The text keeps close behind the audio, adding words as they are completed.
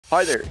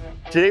Hi there.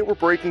 Today we're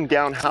breaking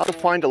down how to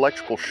find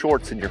electrical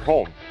shorts in your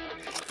home.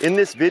 In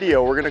this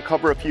video, we're going to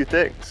cover a few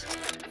things.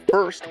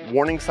 First,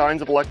 warning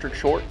signs of electric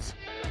shorts.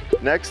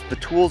 Next, the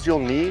tools you'll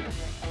need.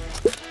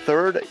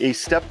 Third, a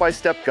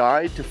step-by-step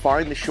guide to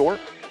find the short.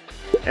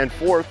 And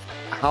fourth,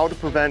 how to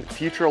prevent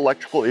future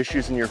electrical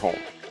issues in your home.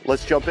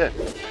 Let's jump in.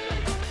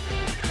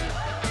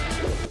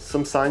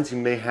 Some signs you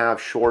may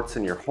have shorts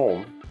in your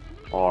home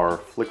are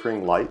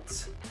flickering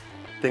lights,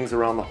 things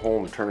around the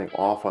home turning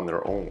off on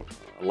their own,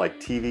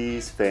 like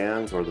TVs,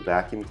 fans, or the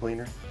vacuum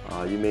cleaner.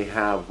 You may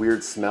have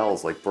weird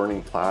smells like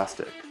burning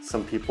plastic.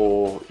 Some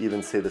people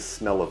even say the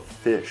smell of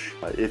fish.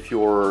 If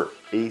your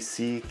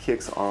AC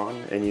kicks on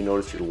and you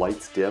notice your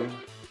lights dim,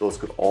 those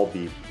could all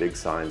be big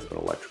signs of an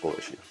electrical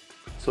issue.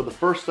 So the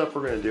first step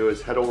we're going to do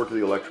is head over to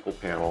the electrical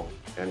panel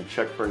and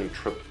check for any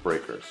tripped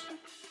breakers.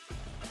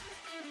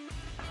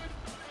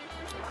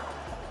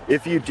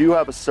 If you do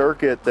have a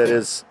circuit that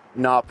is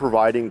not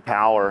providing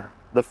power,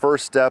 the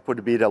first step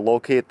would be to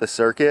locate the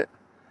circuit,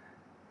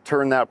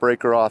 turn that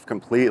breaker off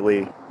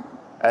completely,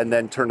 and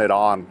then turn it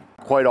on.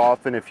 Quite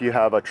often, if you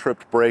have a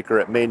tripped breaker,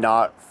 it may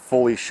not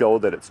fully show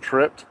that it's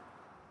tripped,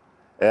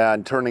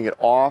 and turning it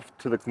off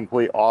to the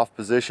complete off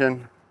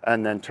position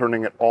and then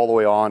turning it all the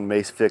way on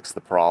may fix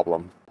the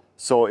problem.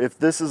 So if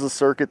this is a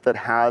circuit that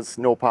has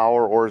no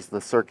power, or is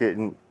the circuit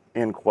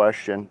in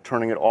question,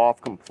 turning it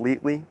off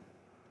completely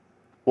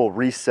will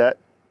reset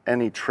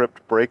any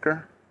tripped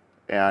breaker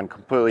and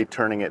completely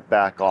turning it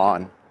back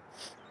on.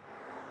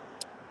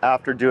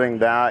 After doing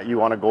that, you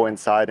want to go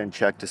inside and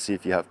check to see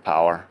if you have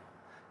power.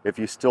 If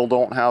you still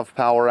don't have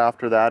power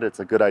after that, it's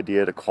a good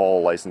idea to call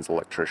a licensed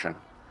electrician.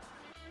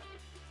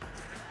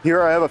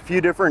 Here I have a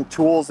few different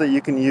tools that you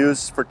can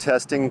use for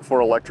testing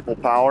for electrical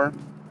power.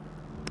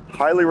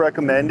 Highly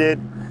recommended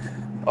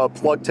a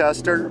plug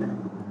tester.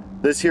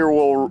 This here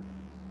will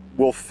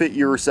fit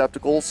your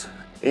receptacles,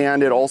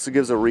 and it also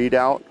gives a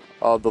readout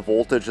of the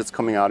voltage that's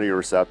coming out of your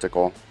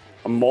receptacle.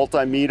 A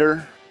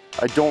multimeter.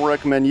 I don't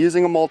recommend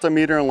using a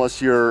multimeter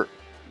unless you're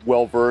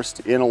well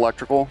versed in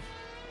electrical.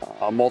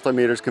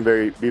 Multimeters can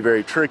be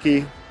very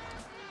tricky.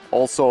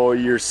 Also,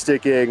 you're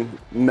sticking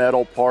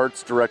metal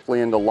parts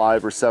directly into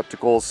live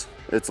receptacles.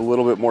 It's a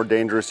little bit more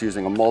dangerous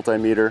using a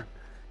multimeter.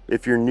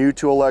 If you're new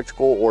to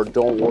electrical or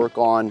don't work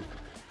on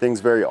things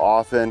very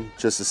often,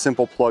 just a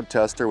simple plug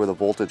tester with a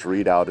voltage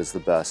readout is the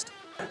best.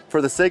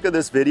 For the sake of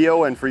this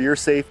video and for your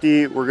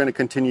safety, we're going to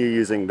continue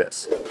using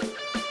this.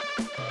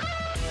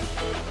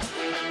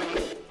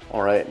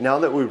 All right, now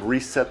that we've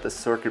reset the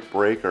circuit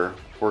breaker,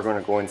 we're going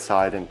to go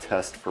inside and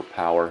test for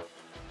power.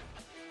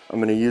 I'm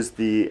going to use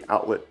the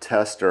outlet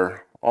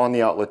tester. On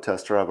the outlet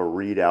tester, I have a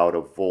readout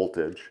of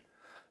voltage.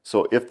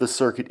 So if the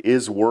circuit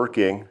is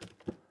working,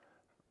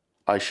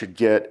 I should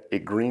get a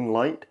green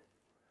light.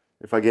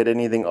 If I get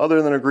anything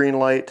other than a green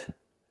light,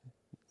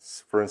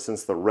 for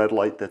instance, the red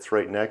light that's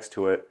right next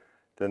to it,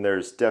 then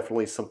there's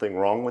definitely something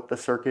wrong with the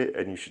circuit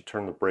and you should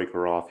turn the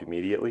breaker off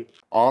immediately.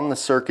 On the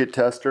circuit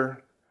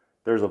tester,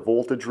 there's a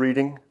voltage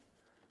reading.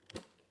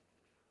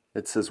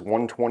 It says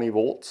 120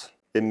 volts.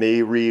 It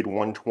may read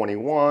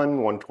 121,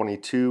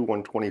 122,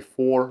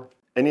 124.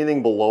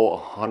 Anything below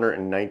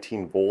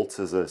 119 volts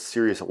is a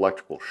serious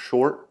electrical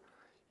short.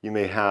 You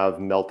may have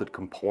melted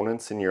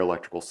components in your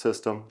electrical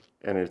system,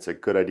 and it's a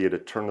good idea to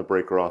turn the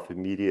breaker off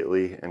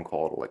immediately and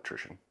call an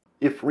electrician.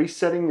 If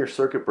resetting your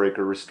circuit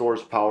breaker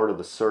restores power to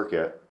the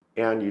circuit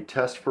and you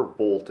test for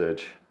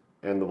voltage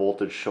and the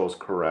voltage shows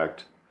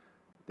correct,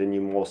 then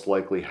you most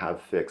likely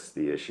have fixed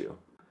the issue.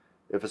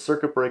 If a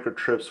circuit breaker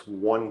trips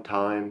one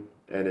time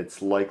and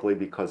it's likely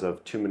because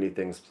of too many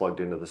things plugged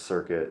into the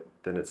circuit,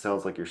 then it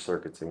sounds like your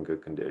circuit's in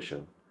good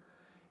condition.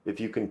 If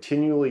you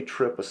continually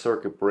trip a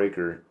circuit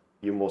breaker,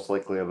 you most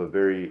likely have a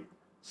very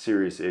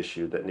serious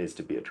issue that needs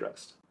to be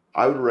addressed.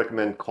 I would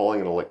recommend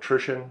calling an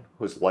electrician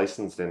who's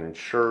licensed and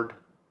insured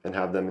and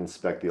have them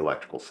inspect the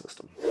electrical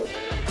system.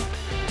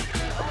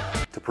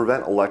 To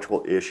prevent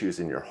electrical issues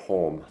in your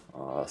home,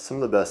 some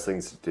of the best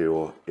things to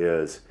do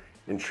is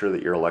ensure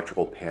that your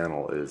electrical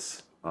panel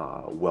is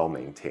well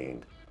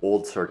maintained.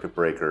 Old circuit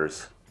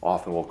breakers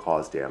often will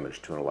cause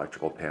damage to an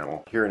electrical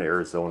panel. Here in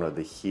Arizona,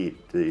 the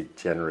heat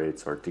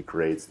degenerates or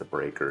degrades the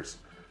breakers.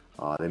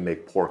 They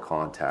make poor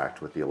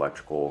contact with the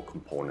electrical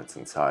components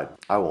inside.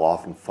 I will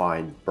often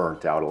find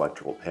burnt out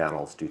electrical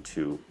panels due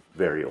to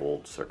very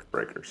old circuit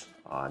breakers.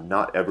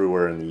 Not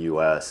everywhere in the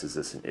US is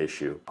this an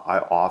issue. I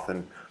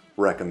often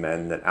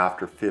recommend that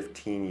after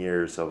 15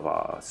 years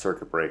of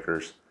circuit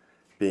breakers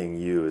being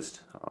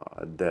used,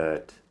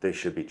 that they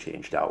should be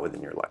changed out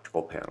within your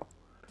electrical panel.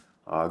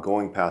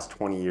 Going past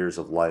 20 years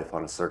of life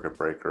on a circuit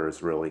breaker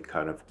is really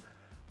kind of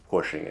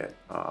pushing it.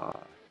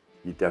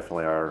 You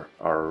definitely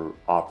are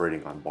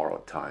operating on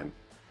borrowed time.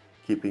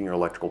 Keeping your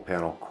electrical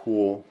panel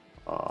cool,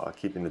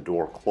 keeping the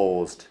door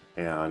closed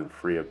and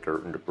free of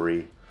dirt and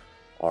debris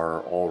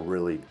are all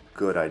really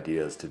good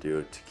ideas to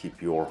do to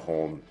keep your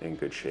home in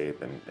good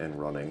shape and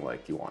running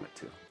like you want it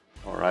to.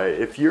 All right,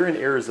 if you're in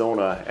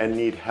Arizona and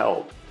need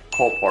help,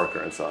 call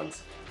Parker &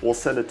 Sons. We'll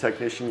send a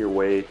technician your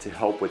way to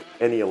help with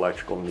any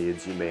electrical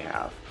needs you may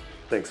have.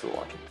 Thanks for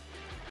watching.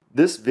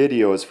 This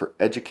video is for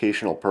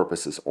educational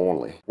purposes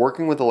only.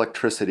 Working with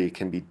electricity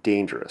can be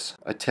dangerous.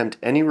 Attempt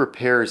any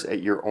repairs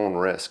at your own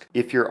risk.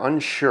 If you're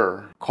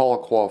unsure, call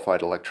a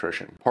qualified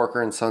electrician.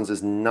 Parker & Sons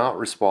is not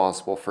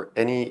responsible for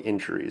any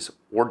injuries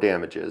or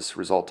damages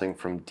resulting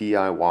from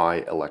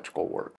DIY electrical work.